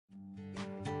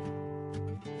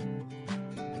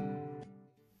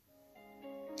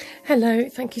Hello,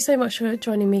 thank you so much for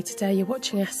joining me today. You're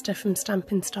watching Esther from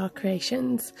Stampin' Star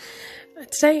Creations.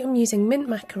 Today I'm using Mint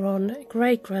Macaron,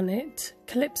 Grey Granite,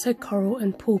 Calypso Coral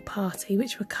and Pool Party,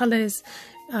 which were colours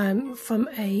from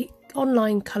an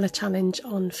online colour challenge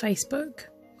on Facebook.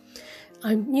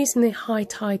 I'm using the High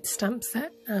Tide stamp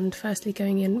set and firstly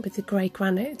going in with the Grey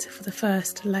Granite for the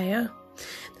first layer.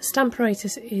 The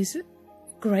Stamparatus is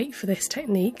great for this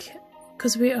technique.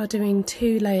 Because we are doing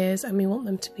two layers and we want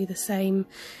them to be the same,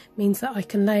 means that I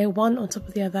can layer one on top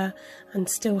of the other and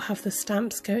still have the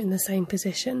stamps go in the same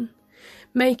position.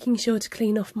 Making sure to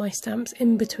clean off my stamps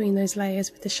in between those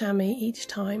layers with the chamois each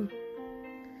time.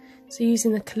 So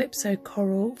using the Calypso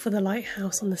Coral for the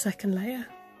lighthouse on the second layer.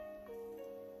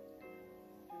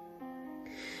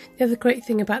 The other great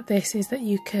thing about this is that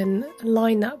you can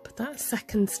line up that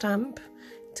second stamp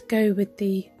to go with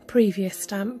the previous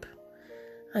stamp.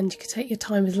 And you can take your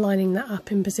time with lining that up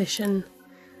in position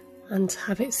and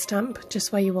have it stamp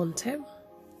just where you want it.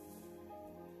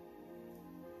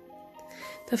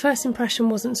 The first impression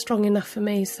wasn't strong enough for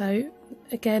me, so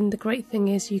again the great thing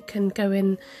is you can go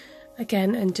in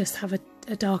again and just have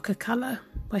a darker colour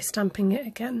by stamping it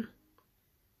again.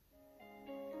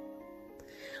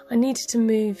 I needed to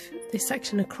move this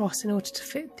section across in order to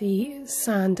fit the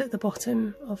sand at the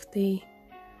bottom of the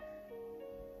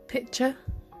picture.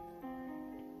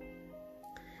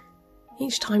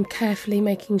 Each time carefully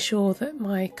making sure that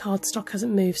my cardstock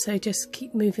hasn't moved, so just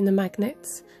keep moving the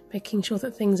magnets, making sure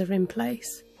that things are in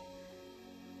place.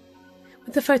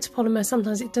 With the photopolymer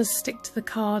sometimes it does stick to the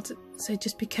card, so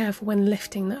just be careful when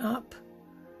lifting that up.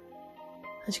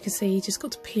 As you can see, you just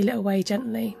got to peel it away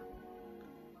gently.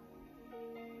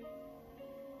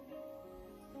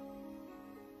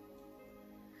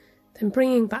 Then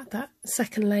bringing back that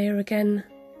second layer again.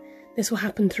 This will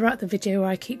happen throughout the video where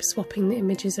I keep swapping the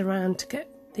images around to get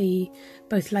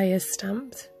both layers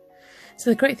stamped. So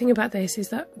the great thing about this is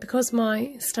that because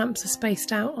my stamps are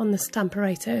spaced out on the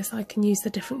Stamparatus, I can use the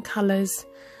different colours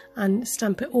and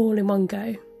stamp it all in one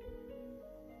go.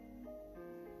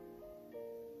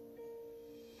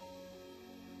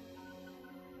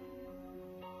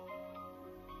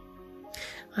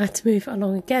 I had to move it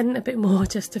along again a bit more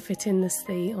just to fit in the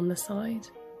C on the side.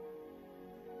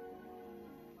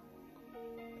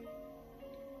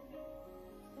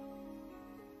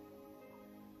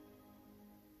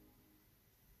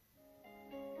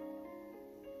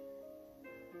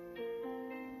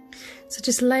 So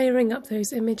just layering up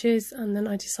those images, and then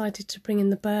I decided to bring in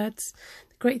the birds.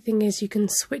 The great thing is you can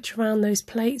switch around those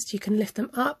plates, you can lift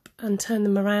them up and turn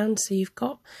them around, so you've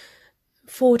got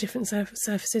 4 different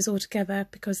surfaces altogether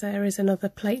because there is another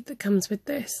plate that comes with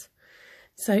this.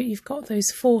 So you've got those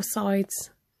 4 sides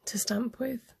to stamp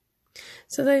with.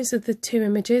 So those are the 2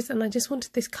 images, and I just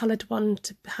wanted this coloured one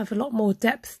to have a lot more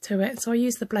depth to it, so I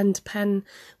used the blend pen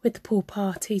with the Pool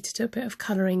Party to do a bit of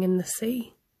colouring in the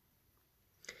sea.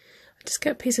 Just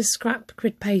get a piece of scrap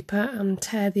grid paper and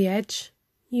tear the edge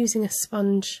using a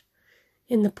sponge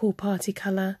in the Pool Party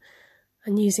colour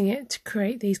and using it to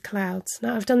create these clouds.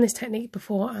 Now I've done this technique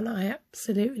before and I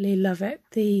absolutely love it.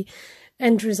 The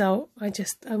end result,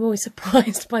 I'm always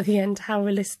surprised by the end how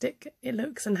realistic it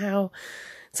looks and how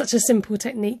such a simple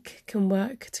technique can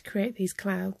work to create these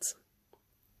clouds.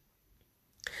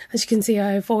 As you can see,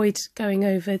 I avoid going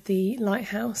over the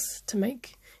lighthouse to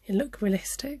make it look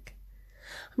realistic.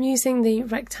 I'm using the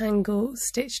rectangle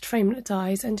stitched framelit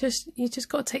dies, and you just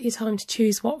got to take your time to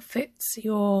choose what fits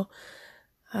your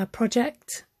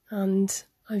project, and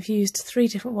I've used 3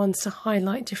 different ones to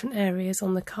highlight different areas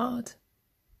on the card.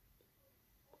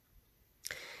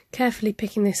 Carefully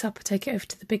picking this up, I take it over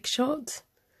to the big shot,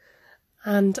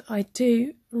 and I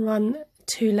do run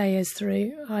 2 layers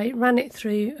through. I ran it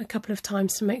through a couple of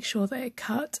times to make sure that it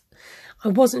cut. I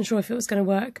wasn't sure if it was going to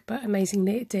work, but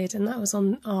amazingly it did, and that was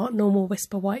on our normal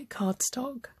Whisper White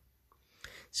cardstock.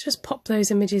 So just pop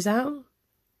those images out,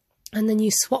 and then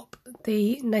you swap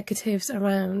the negatives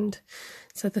around,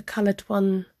 so the coloured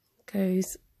one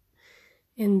goes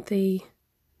in the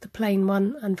plain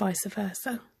one and vice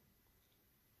versa.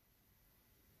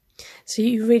 So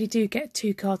you really do get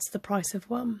 2 cards for the price of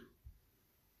 1.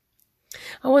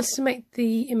 I wanted to make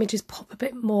the images pop a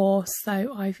bit more,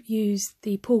 so I've used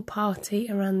the Pool Party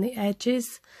around the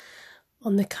edges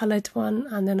on the coloured one,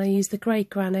 and then I used the Grey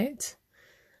Granite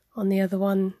on the other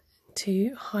one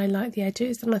to highlight the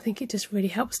edges, and I think it just really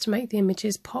helps to make the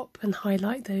images pop and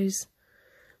highlight those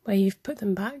where you've put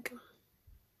them back.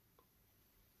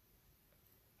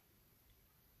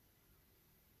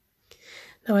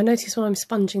 Now I notice when I'm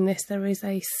sponging this there is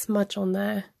a smudge on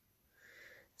there,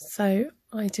 so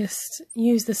I just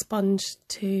use the sponge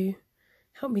to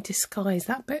help me disguise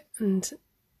that bit and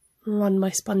run my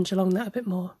sponge along that a bit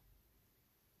more.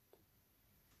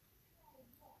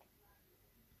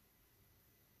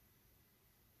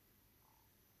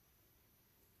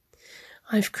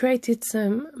 I've created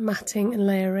some matting and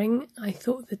layering. I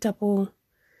thought the double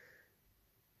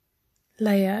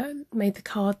layer made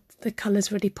the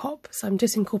colours really pop, so I'm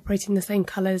just incorporating the same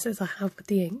colours as I have with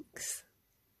the inks.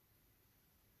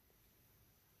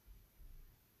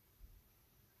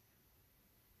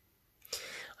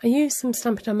 I used some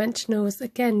Stampin' Dimensionals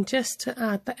again just to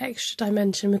add the extra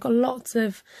dimension. We've got lots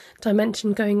of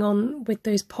dimension going on with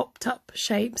those popped up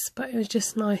shapes, but it was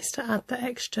just nice to add the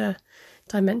extra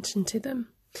dimension to them.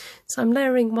 So I'm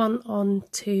layering one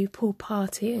onto Pool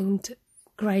Party and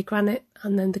grey granite,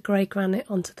 and then the grey granite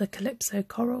onto the Calypso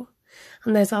Coral.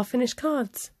 And there's our finished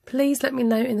cards. Please let me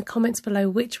know in the comments below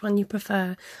which one you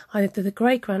prefer, either the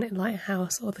grey granite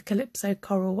lighthouse or the Calypso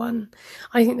Coral one.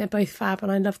 I think they're both fab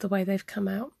and I love the way they've come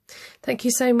out. Thank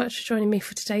you so much for joining me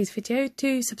for today's video.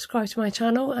 Do subscribe to my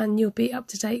channel and you'll be up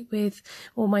to date with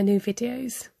all my new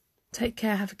videos. Take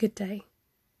care, have a good day.